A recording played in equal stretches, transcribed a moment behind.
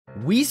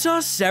We saw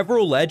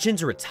several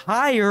legends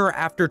retire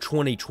after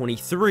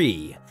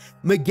 2023.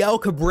 Miguel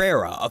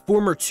Cabrera, a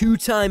former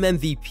 2-time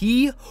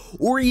MVP,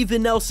 or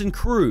even Nelson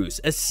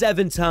Cruz, a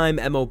 7-time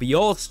MLB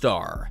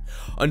All-Star.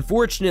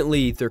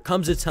 Unfortunately, there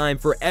comes a time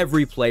for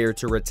every player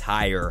to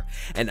retire,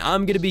 and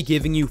I'm going to be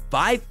giving you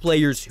 5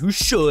 players who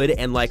should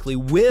and likely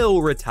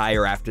will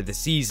retire after the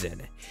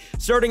season.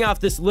 Starting off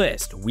this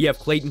list, we have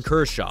Clayton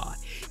Kershaw.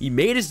 He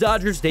made his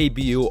Dodgers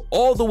debut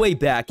all the way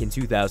back in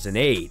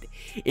 2008.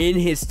 In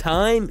his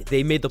time,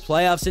 they made the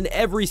playoffs in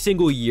every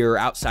single year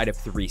outside of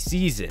 3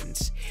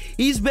 seasons.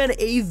 He's been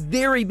a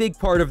very big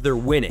part of their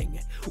winning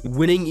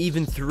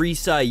even 3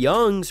 Cy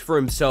Youngs for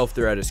himself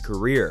throughout his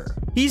career.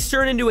 He's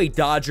turned into a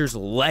Dodgers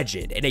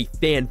legend and a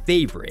fan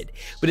favorite,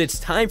 but it's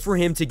time for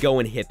him to go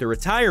and hit the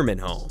retirement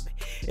home.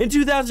 In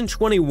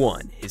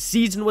 2021, his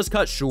season was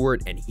cut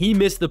short and he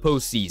missed the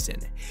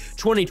postseason.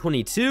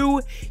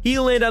 2022, he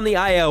landed on the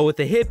IL with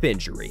a hip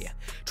injury.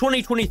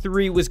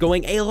 2023 was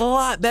going a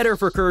lot better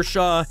for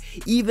Kershaw.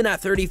 Even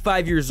at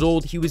 35 years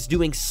old, he was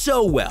doing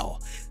so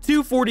well.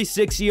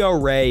 2.46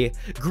 ERA,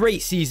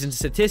 great season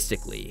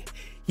statistically.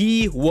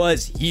 He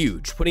was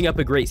huge, putting up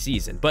a great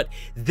season, but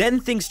then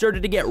things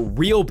started to get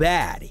real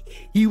bad.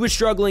 He was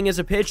struggling as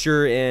a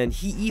pitcher, and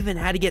he even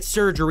had to get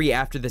surgery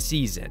after the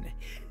season.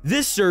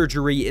 This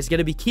surgery is going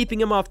to be keeping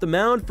him off the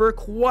mound for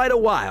quite a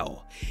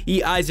while.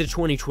 He eyes a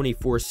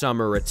 2024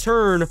 summer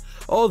return,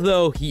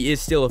 although he is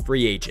still a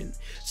free agent.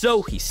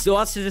 So he still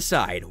has to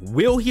decide,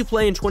 will he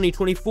play in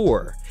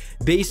 2024?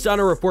 Based on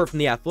a report from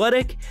The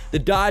Athletic, the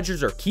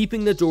Dodgers are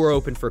keeping the door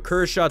open for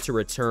Kershaw to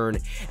return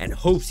and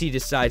hopes he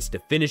decides to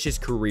finish his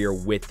career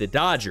with the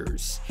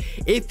Dodgers.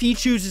 If he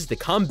chooses to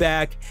come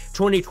back,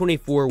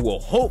 2024 will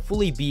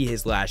hopefully be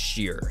his last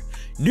year.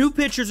 New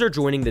pitchers are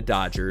joining the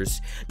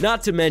Dodgers,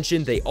 not to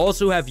mention they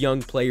also have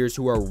young players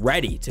who are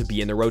ready to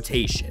be in the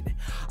rotation.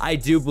 I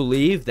do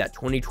believe that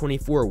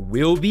 2024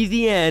 will be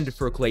the end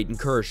for Clayton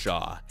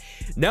Kershaw.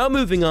 Now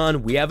moving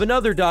on, we have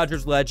another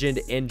Dodgers legend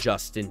in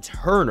Justin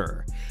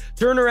Turner.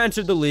 Turner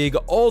entered the league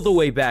all the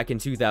way back in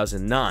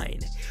 2009,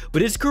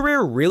 but his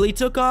career really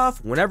took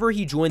off whenever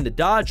he joined the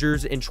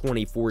Dodgers in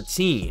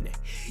 2014.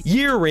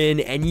 Year in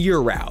and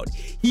year out,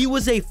 he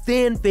was a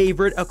fan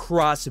favorite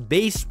across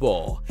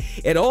baseball.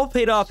 It all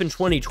paid off in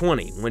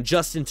 2020 when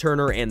Justin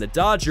Turner and the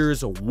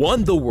Dodgers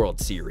won the World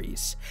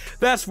Series.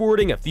 Fast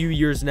forwarding a few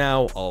years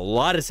now, a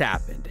lot has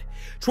happened.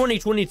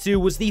 2022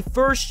 was the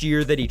first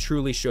year that he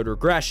truly showed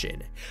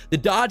regression. The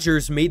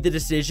Dodgers made the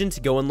decision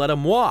to go and let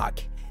him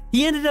walk.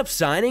 He ended up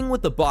signing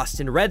with the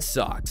Boston Red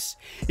Sox.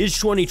 His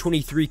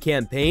 2023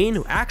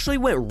 campaign actually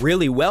went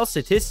really well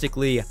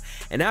statistically,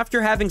 and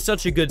after having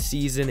such a good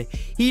season,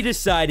 he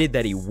decided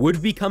that he would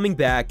be coming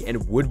back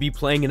and would be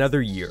playing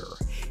another year.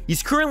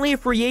 He's currently a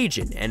free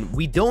agent, and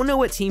we don't know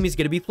what team he's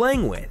going to be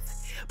playing with.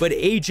 But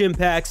age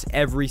impacts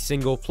every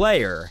single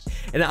player,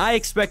 and I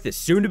expect the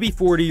soon-to-be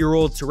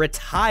 40-year-old to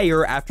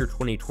retire after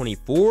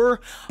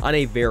 2024 on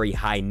a very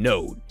high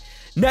note.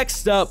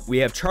 Next up, we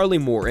have Charlie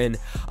Morton.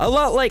 A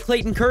lot like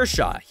Clayton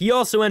Kershaw, he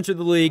also entered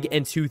the league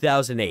in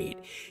 2008.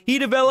 He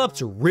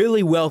developed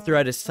really well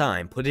throughout his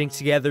time, putting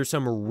together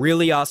some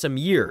really awesome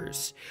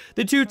years.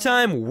 The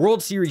 2-time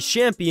World Series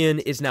champion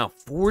is now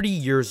 40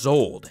 years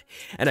old,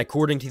 and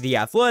according to The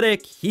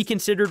Athletic, he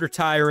considered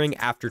retiring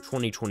after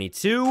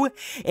 2022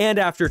 and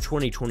after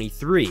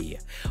 2023.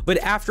 But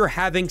after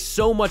having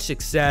so much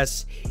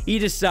success, he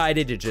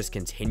decided to just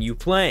continue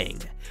playing.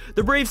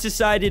 The Braves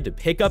decided to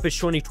pick up his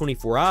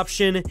 2024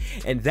 option,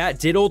 and that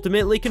did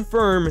ultimately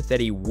confirm that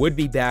he would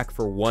be back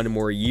for 1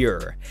 more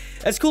year.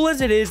 As cool as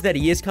it is that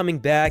he is coming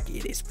back,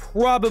 it is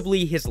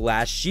probably his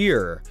last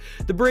year.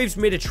 The Braves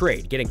made a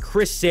trade, getting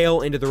Chris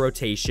Sale into the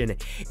rotation,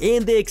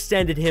 and they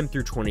extended him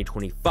through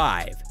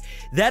 2025.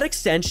 That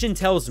extension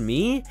tells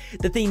me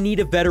that they need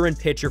a veteran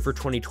pitcher for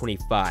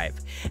 2025,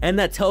 and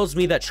that tells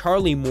me that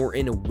Charlie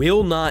Morton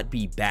will not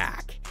be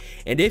back.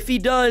 And if he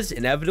does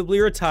inevitably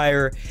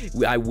retire,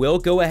 I will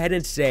go ahead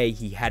and say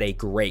he had a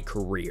great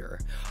career.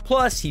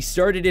 Plus, he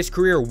started his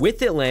career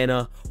with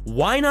Atlanta.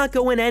 Why not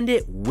go and end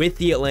it with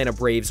the Atlanta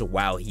Braves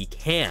while he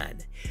can?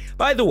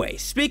 By the way,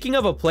 speaking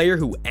of a player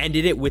who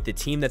ended it with the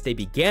team that they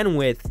began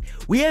with,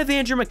 we have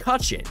Andrew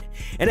McCutchen,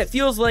 and it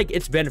feels like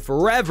it's been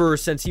forever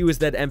since he was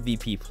that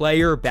MVP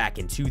player back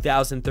in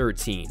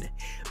 2013.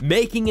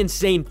 Making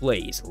insane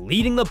plays,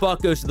 leading the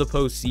Buccos to the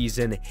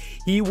postseason,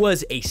 he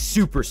was a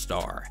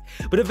superstar.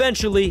 But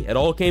eventually, it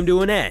all came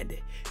to an end.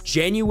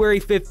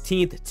 January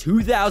 15th,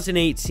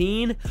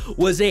 2018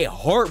 was a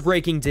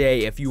heartbreaking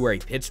day if you were a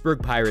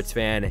Pittsburgh Pirates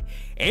fan.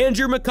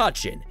 Andrew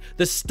McCutchen,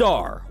 the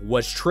star,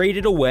 was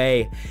traded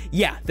away.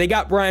 Yeah, they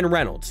got Brian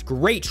Reynolds,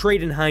 great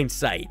trade in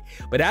hindsight,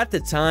 but at the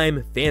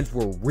time, fans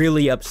were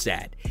really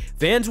upset.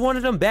 Fans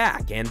wanted him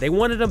back, and they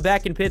wanted him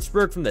back in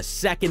Pittsburgh from the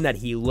second that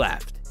he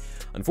left.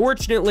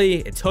 Unfortunately,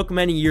 it took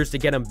many years to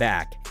get him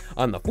back.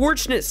 On the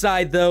fortunate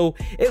side though,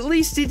 at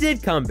least he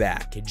did come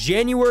back.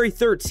 January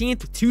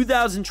 13th,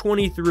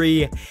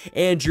 2023,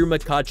 Andrew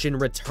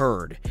McCutchen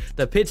returned.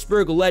 The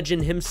Pittsburgh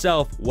legend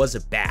himself was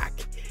back.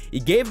 He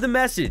gave the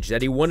message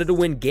that he wanted to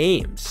win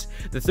games.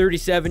 The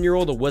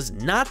 37-year-old was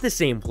not the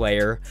same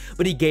player,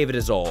 but he gave it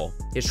his all.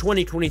 His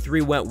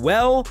 2023 went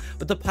well,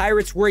 but the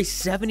Pirates were a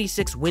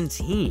 76-win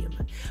team.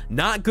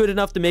 Not good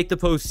enough to make the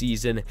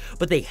postseason,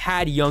 but they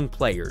had young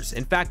players.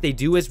 In fact, they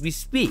do as we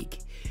speak.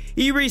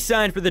 He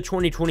re-signed for the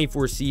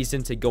 2024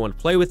 season to go and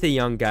play with the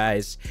young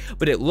guys,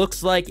 but it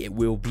looks like it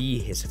will be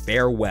his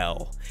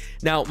farewell.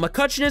 Now,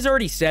 McCutchen has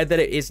already said that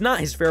it is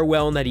not his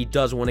farewell and that he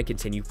does want to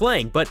continue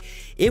playing, but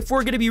if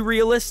we're going to be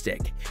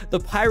realistic, the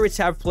Pirates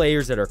have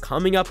players that are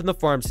coming up in the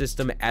farm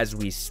system as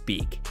we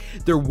speak.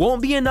 There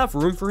won't be enough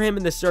room for him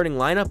in the starting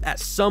lineup at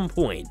some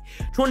point.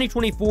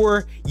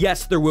 2024,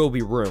 yes, there will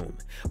be room,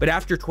 but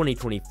after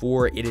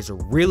 2024, it is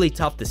really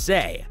tough to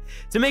say.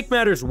 To make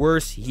matters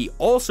worse, he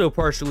also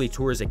partially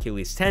tore his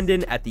Achilles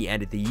tendon at the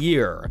end of the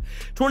year.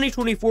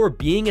 2024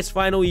 being his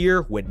final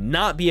year would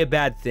not be a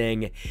bad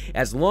thing,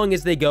 as long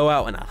as they go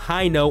out on a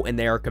high note and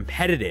they are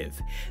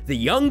competitive. The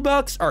Young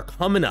Bucks are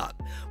coming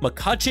up.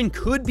 McCutchen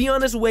could be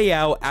on his way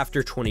out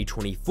after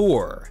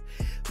 2024.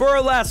 For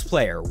our last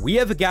player, we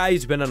have a guy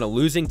who's been on a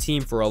losing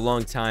team for a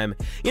long time.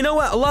 You know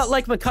what? A lot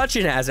like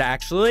McCutchen has,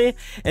 actually.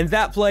 And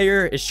that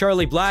player is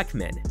Charlie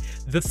Blackmon.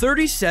 The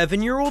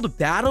 37-year-old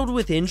battled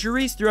with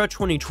injuries throughout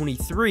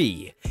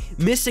 2023,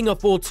 missing a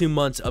full 2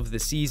 months of the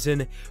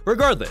season.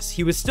 Regardless,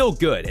 he was still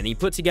good, and he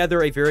put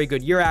together a very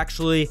good year,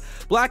 actually.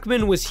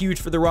 Blackmon was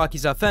huge for the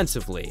Rockies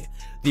offensively.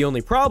 The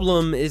only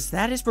problem is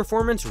that his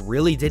performance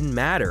really didn't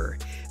matter.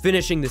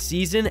 Finishing the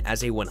season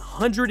as a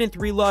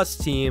 103-loss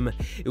team,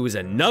 it was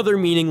another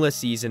meaningless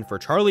season for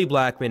Charlie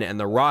Blackmon and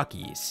the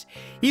Rockies.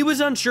 He was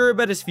unsure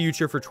about his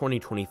future for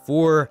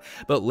 2024,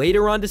 but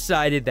later on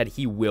decided that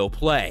he will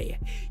play.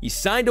 He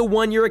signed a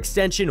 1-year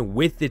extension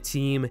with the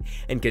team,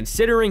 and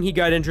considering he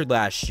got injured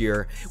last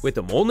year, with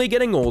him only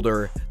getting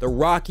older, the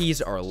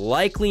Rockies are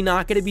likely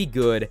not going to be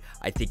good.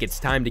 I think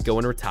it's time to go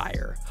and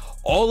retire.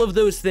 All of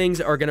those things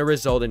are going to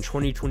result in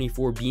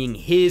 2024 being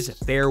his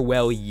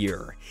farewell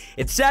year.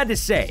 It's sad to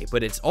say,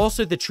 but it's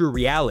also the true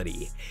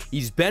reality.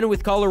 He's been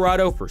with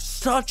Colorado for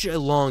such a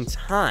long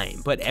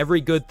time, but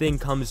every good thing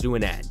comes to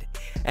an end.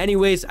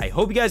 Anyways, I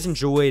hope you guys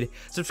enjoyed.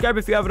 Subscribe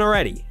if you haven't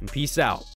already, and peace out.